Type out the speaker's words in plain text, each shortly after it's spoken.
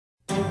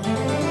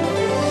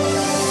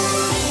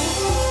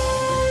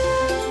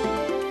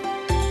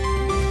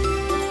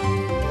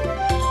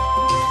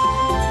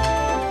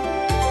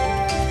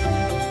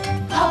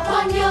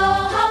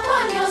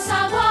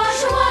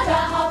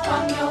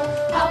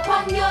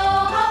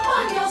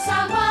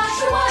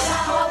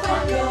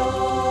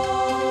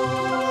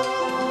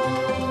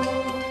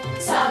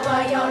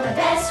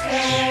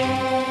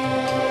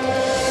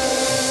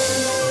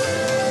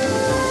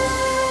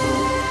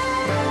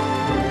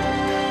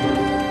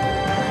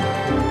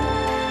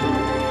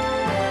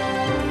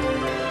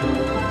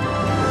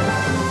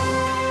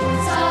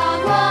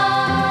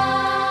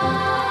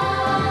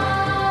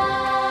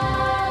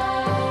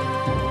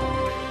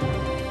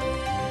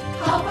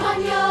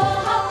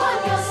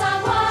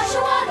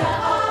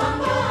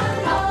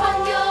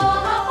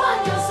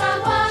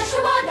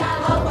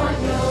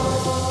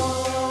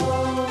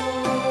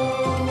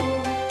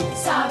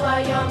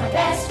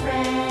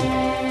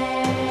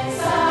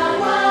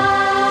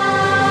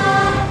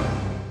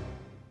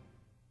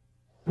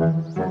Look,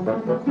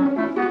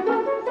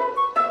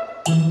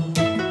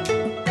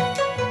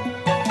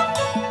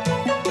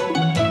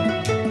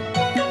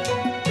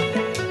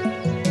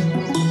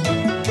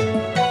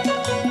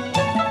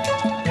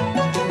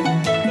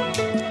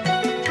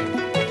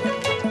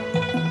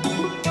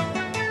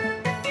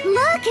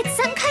 it's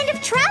some kind of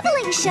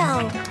traveling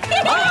show.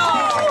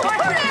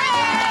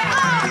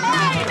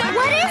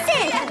 What is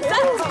it?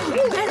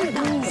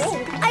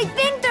 I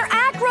think they're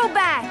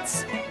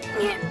acrobats.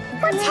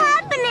 What's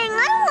happening?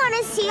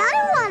 I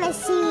want to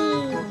see.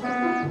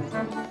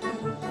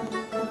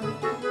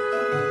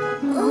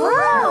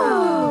 Oh!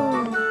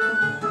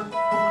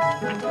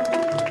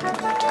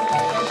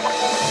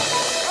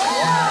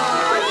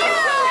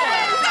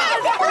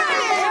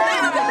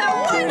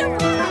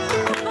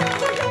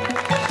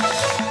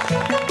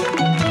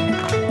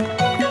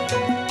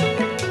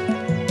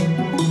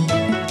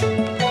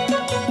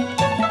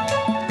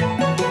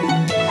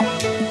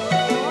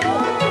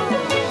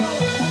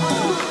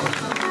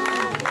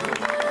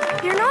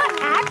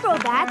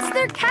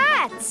 They're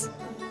cats.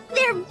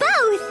 They're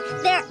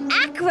both. They're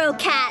acro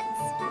cats.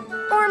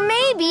 Or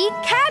maybe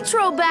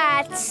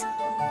catrobats.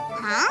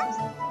 Huh?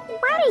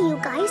 What are you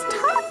guys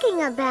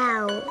talking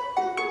about?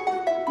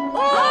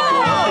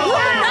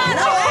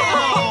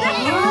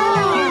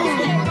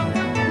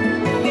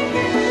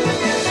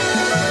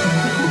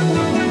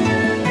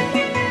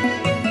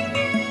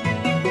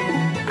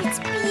 It's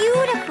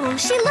beautiful.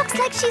 She looks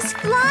like she's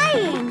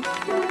flying.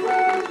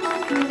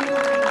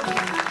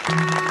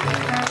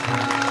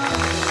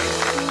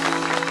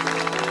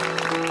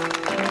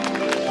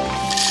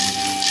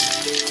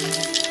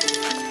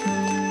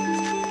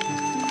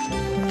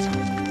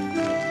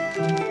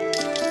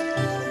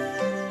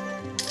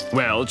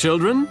 Well,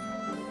 children,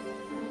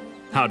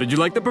 how did you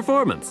like the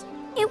performance?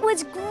 It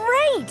was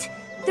great!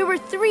 There were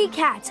 3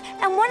 cats,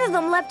 and one of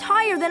them leapt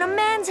higher than a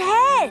man's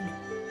head.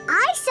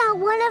 I saw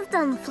one of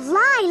them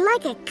fly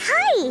like a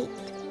kite.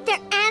 Their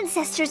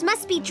ancestors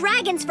must be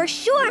dragons for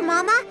sure,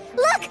 Mama.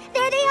 Look,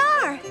 there they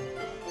are.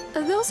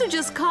 Those are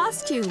just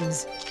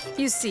costumes.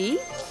 You see,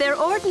 they're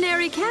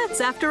ordinary cats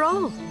after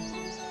all.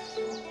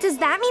 Does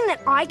that mean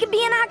that I could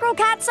be an acro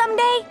cat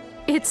someday?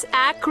 It's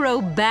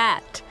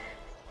Acrobat.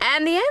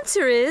 And the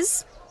answer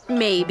is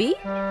maybe,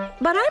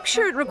 but I'm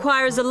sure it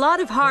requires a lot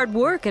of hard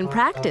work and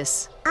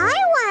practice. I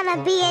want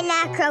to be an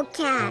acro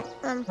cat.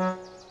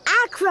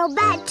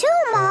 Acrobat too,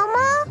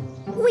 Mama.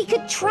 We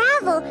could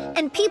travel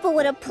and people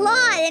would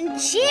applaud and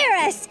cheer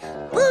us.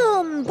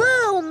 Boom,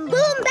 boom,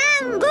 boom,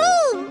 bam,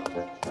 boom.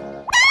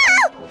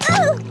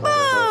 Oh!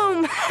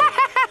 Boom!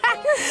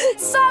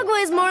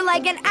 Sagwa is more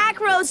like an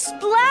acro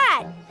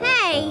splat.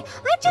 Hey,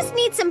 I just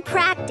need some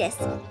practice,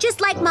 just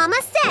like Mama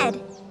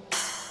said.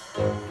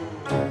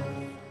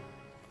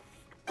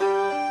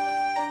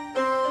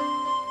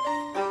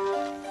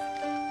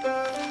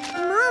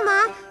 Mama,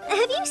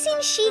 have you seen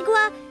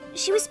Sagwa?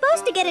 She was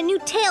supposed to get a new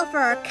tail for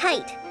our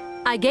kite.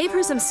 I gave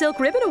her some silk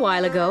ribbon a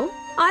while ago.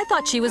 I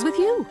thought she was with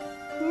you.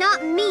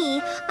 Not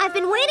me. I've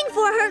been waiting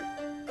for her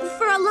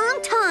for a long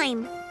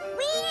time.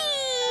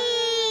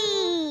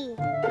 Whee!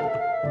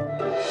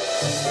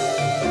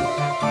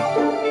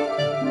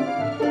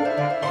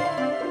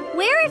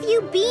 Where have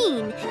you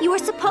been? You were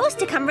supposed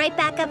to come right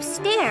back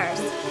upstairs.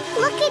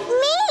 Look at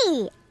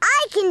me!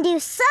 I can do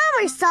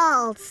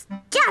somersaults,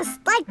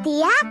 just like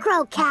the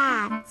acro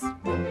cats.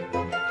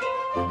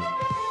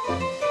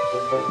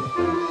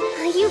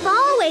 You've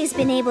always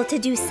been able to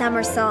do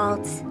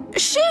somersaults.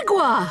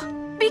 Sagwa!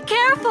 Be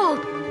careful!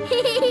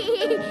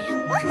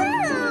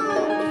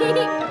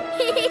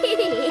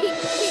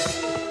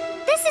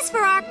 This is for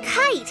our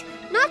kite,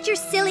 not your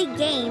silly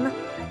game.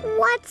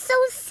 What's so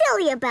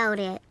silly about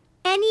it?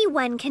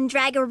 Anyone can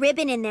drag a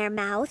ribbon in their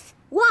mouth.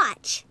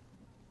 Watch.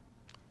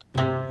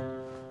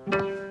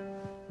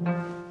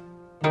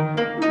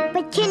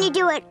 But can you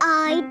do what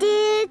I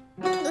did?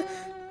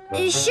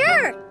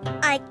 Sure,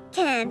 I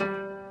can.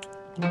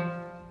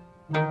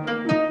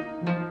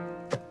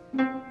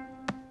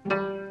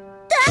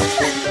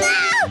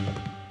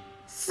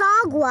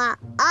 Sagwa,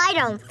 I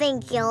don't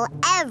think you'll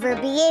ever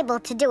be able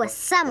to do a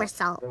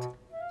somersault.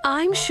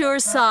 I'm sure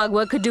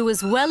Sagwa could do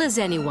as well as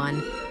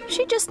anyone.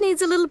 She just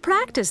needs a little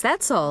practice,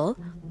 that's all.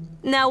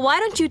 Now, why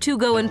don't you two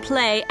go and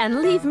play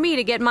and leave me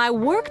to get my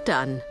work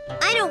done?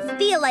 I don't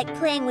feel like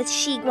playing with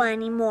Sagwa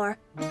anymore.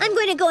 I'm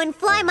going to go and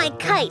fly my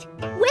kite,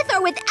 with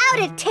or without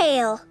a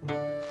tail.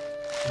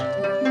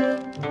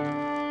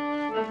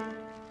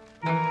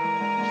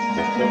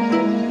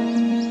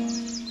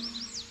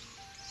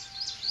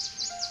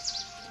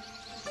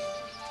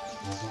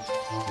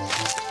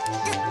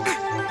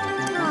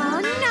 Oh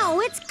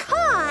no, it's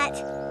caught!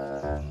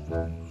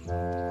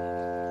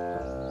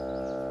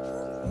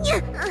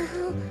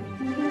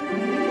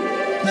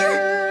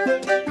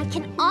 I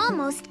can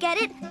almost get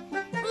it.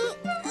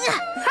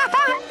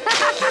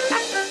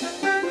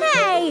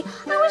 Hey,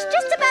 I was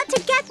just about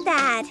to get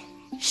that.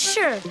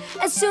 Sure,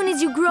 as soon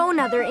as you grow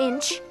another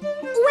inch.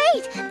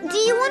 Wait, do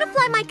you want to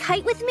fly my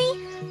kite with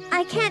me?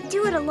 I can't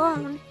do it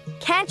alone.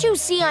 Can't you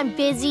see I'm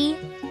busy?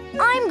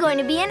 I'm going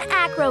to be an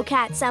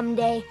Acrocat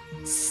someday.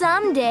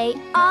 Someday,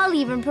 I'll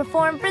even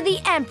perform for the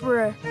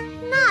Emperor.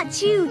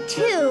 Not you,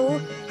 too.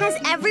 Has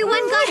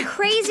everyone gone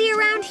crazy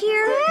around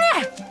here?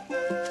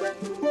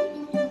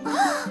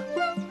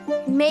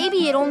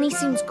 Maybe it only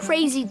seems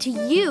crazy to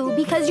you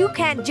because you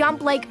can't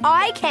jump like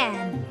I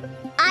can.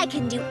 I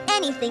can do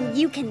anything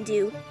you can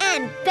do,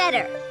 and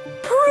better.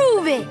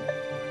 Prove it!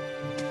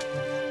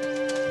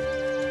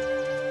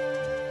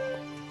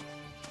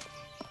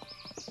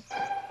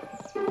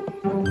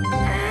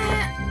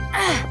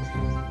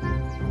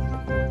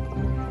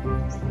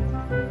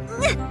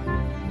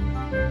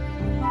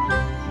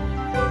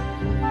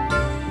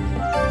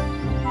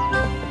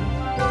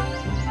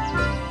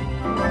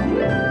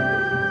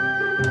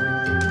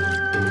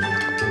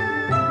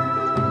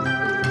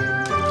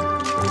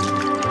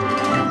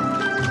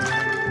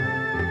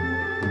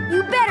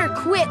 You better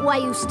quit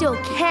while you still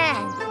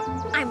can.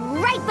 I'm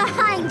right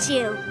behind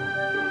you.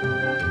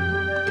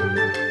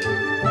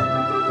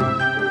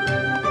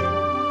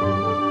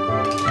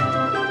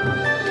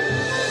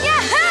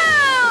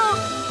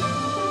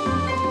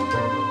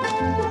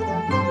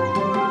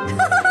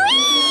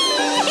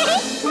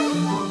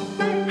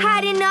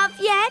 Had enough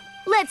yet?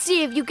 Let's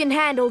see if you can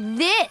handle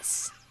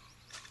this.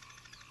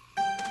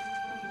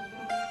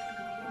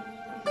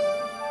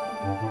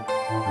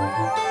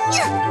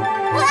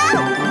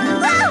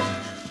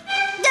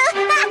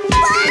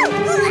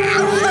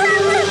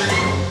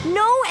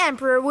 No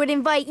emperor would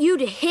invite you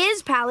to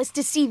his palace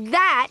to see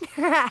that.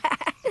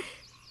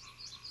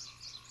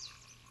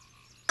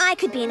 I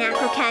could be an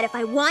Acrocat if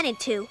I wanted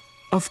to.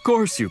 Of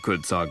course you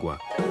could, Sagwa.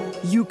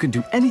 You can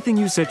do anything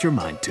you set your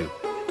mind to.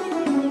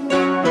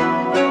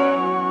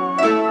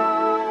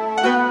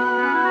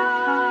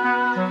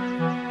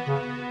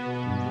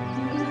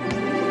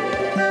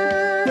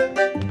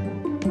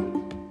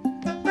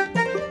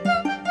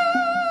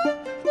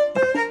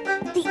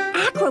 The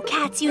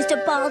Acrocats used a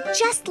ball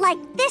just like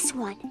this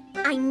one.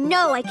 I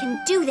know I can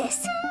do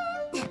this.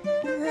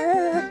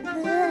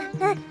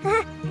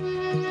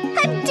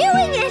 I'm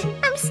doing it!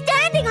 I'm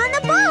standing on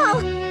the ball!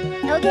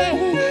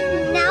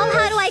 Okay, now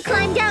how do I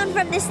climb down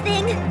from this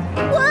thing?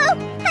 Whoa!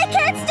 I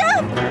can't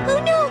stop! Oh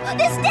no!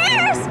 The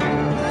stairs!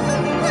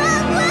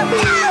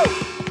 No!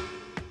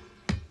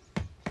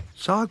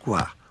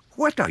 Sagwa,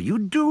 what are you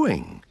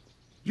doing?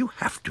 You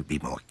have to be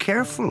more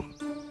careful.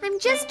 I'm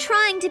just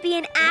trying to be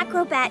an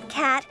acrobat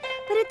cat,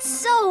 but it's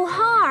so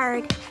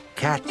hard.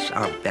 Cats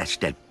are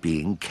best at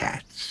being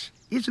cats.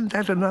 Isn't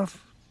that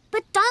enough?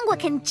 But Dongwa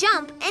can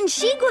jump, and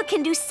Shigwa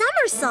can do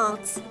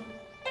somersaults.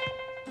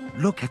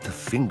 Look at the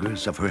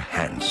fingers of her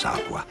hands,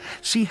 Sagwa.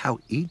 See how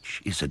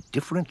each is a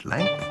different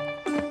length?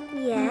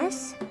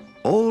 Yes?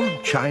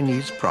 Old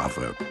Chinese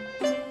proverb.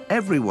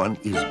 Everyone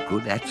is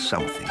good at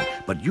something,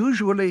 but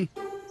usually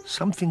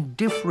something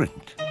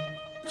different.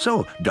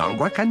 So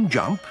Dongwa can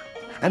jump,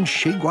 and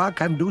Shigwa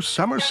can do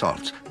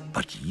somersaults.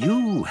 But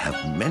you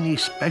have many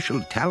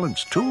special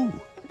talents, too.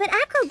 But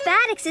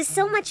acrobatics is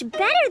so much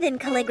better than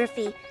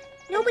calligraphy.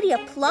 Nobody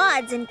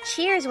applauds and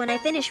cheers when I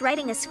finish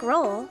writing a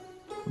scroll.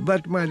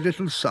 But my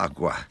little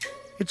Sagwa,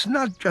 it's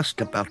not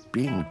just about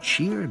being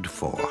cheered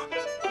for.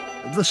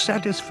 The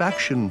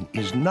satisfaction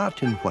is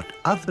not in what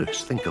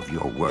others think of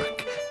your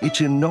work. It's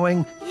in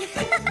knowing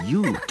that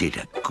you did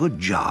a good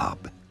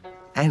job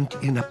and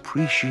in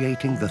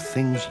appreciating the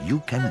things you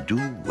can do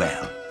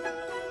well.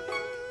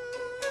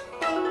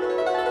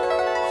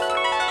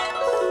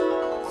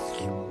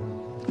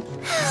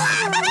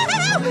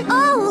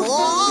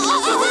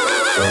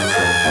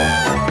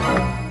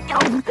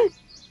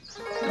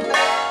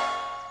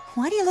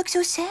 Why do you look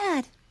so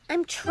sad?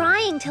 I'm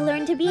trying to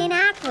learn to be an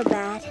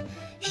acrobat.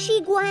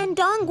 Shigwa and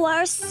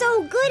Dongwa are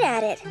so good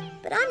at it,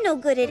 but I'm no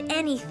good at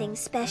anything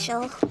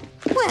special.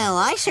 Well,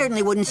 I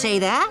certainly wouldn't say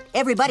that.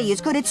 Everybody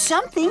is good at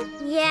something.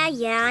 Yeah,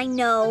 I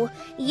know.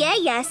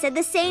 Yeah, said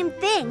the same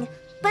thing.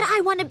 But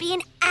I want to be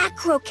an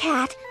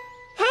acrocat.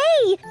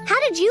 Hey, how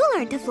did you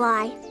learn to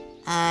fly?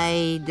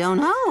 I don't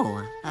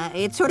know.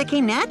 It sort of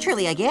came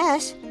naturally, I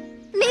guess.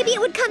 Maybe it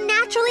would come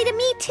naturally to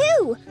me,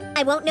 too.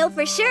 I won't know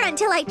for sure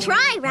until I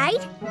try,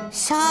 right?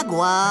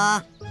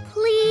 Sagwa.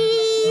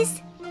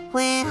 Please?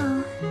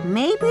 Well,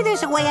 maybe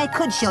there's a way I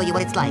could show you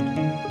what it's like.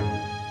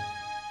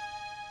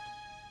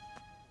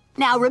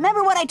 Now,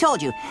 remember what I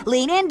told you.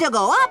 Lean in to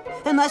go up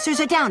unless there's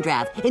a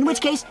downdraft, in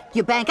which case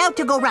you bank out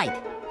to go right.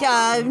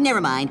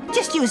 Never mind.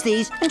 Just use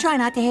these and try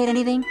not to hit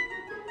anything.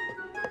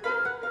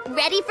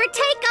 Ready for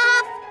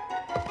takeoff!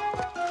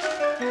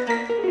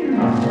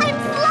 I'm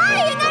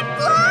flying!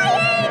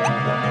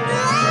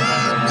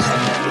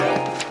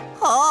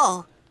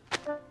 Oh.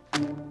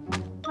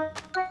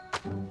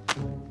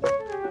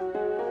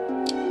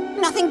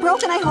 Nothing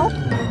broken, I hope?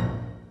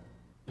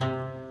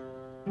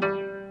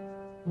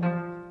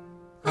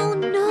 Oh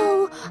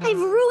no, I've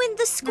ruined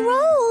the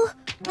scroll.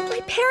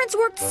 My parents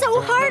worked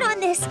so hard on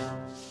this.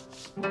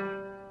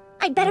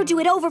 I'd better do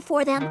it over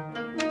for them.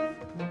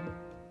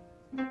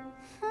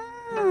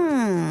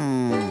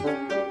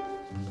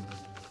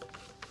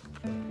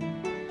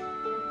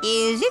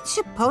 Is it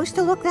supposed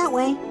to look that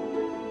way?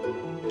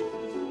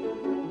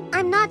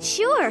 not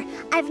sure.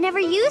 I've never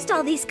used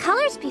all these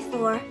colors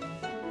before.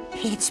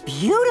 It's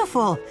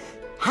beautiful.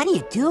 How do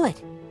you do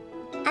it?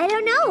 I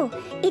don't know.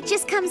 It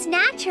just comes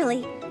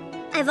naturally.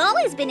 I've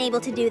always been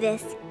able to do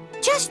this.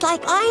 Just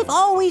like I've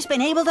always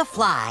been able to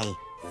fly.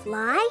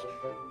 Fly?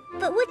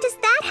 But what does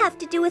that have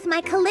to do with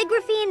my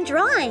calligraphy and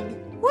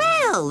drawing?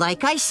 Well,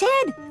 like I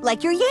said,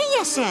 like your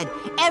Yaya said,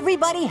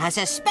 everybody has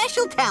a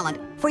special talent.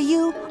 For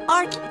you,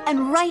 art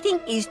and writing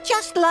is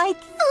just like...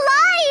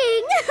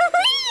 Flying!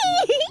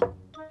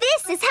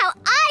 This is how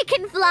I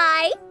can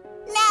fly!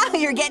 Now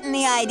you're getting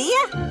the idea.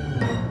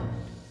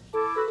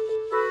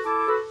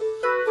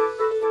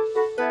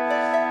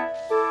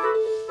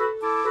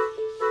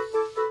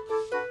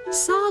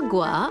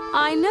 Sagwa,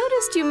 I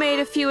noticed you made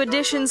a few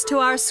additions to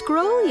our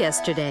scroll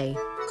yesterday.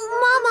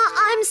 Mama,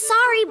 I'm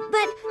sorry,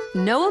 but...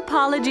 No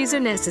apologies are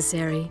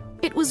necessary.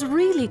 It was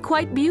really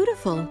quite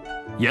beautiful.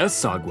 Yes,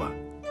 Sagwa.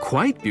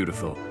 Quite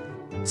beautiful.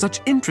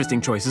 Such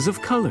interesting choices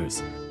of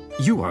colors.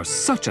 You are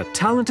such a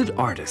talented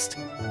artist.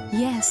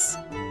 Yes,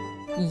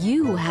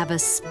 you have a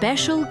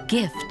special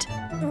gift.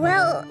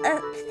 Well,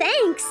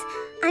 thanks.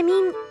 I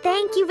mean,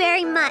 thank you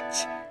very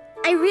much.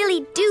 I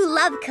really do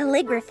love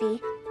calligraphy.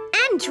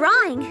 And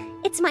drawing.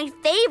 It's my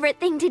favorite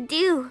thing to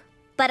do.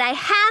 But I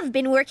have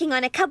been working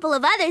on a couple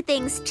of other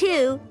things,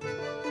 too.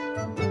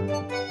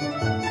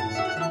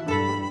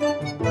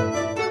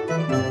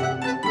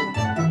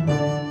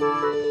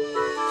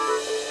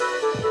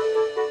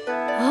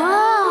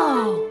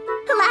 Oh!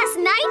 Last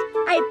night,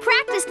 I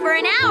practiced for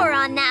an hour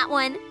on that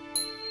one.